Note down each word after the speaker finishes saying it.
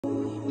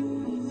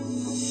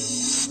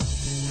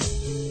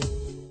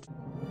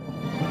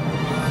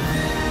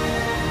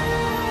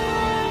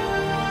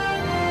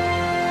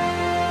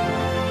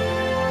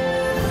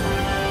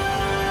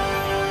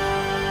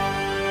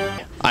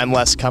I'm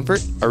Les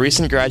Comfort, a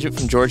recent graduate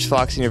from George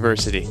Fox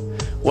University.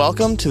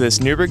 Welcome to this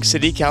Newberg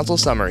City Council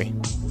summary.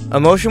 A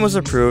motion was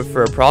approved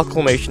for a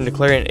proclamation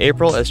declaring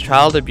April as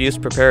Child Abuse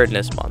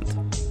Preparedness Month.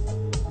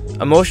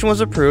 A motion was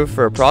approved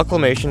for a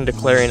proclamation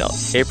declaring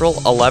April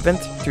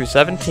 11th through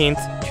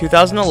 17th,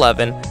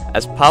 2011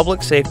 as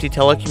Public Safety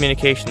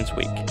Telecommunications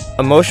Week.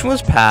 A motion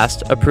was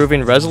passed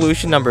approving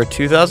Resolution Number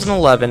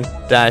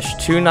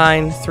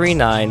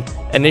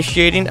 2011-2939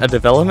 initiating a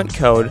Development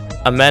Code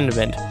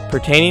amendment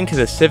pertaining to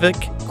the Civic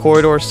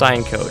Corridor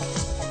Sign Code.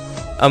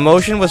 A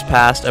motion was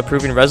passed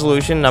approving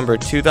Resolution Number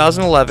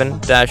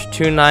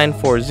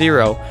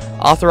 2011-2940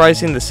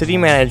 authorizing the City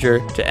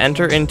Manager to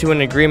enter into an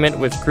agreement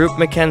with Group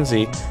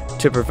McKenzie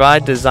to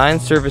provide design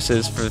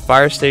services for the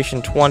Fire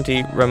Station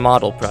 20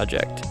 remodel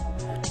project.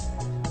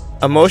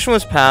 A motion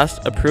was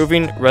passed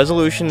approving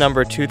Resolution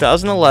Number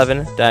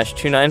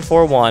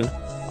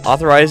 2011-2941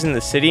 authorizing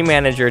the City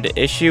Manager to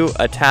issue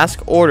a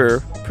task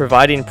order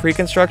providing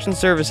pre-construction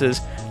services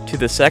to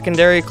the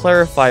secondary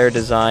clarifier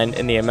design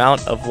in the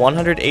amount of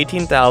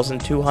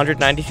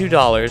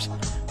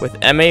 $118,292 with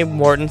M.A.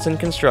 Mortensen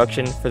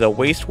Construction for the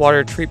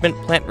wastewater treatment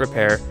plant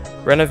repair,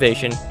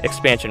 renovation,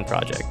 expansion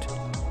project.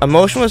 A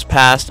motion was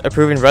passed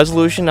approving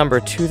Resolution Number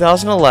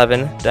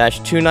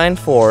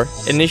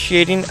 2011-294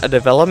 initiating a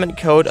Development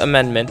Code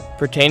amendment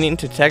pertaining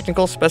to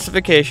technical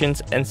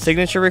specifications and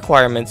signature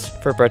requirements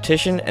for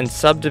partition and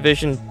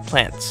subdivision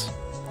plants.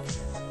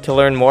 To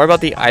learn more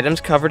about the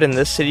items covered in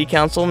this City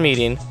Council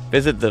meeting,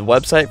 visit the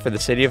website for the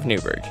City of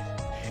Newberg.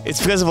 It's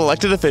because of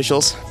elected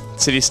officials,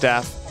 city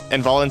staff,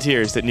 and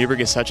volunteers that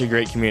Newberg is such a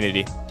great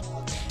community.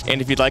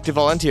 And if you'd like to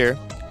volunteer,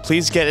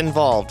 please get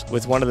involved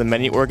with one of the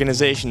many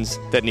organizations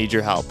that need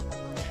your help.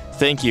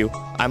 Thank you.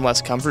 I'm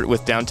Les Comfort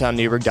with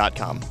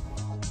DowntownNewberg.com.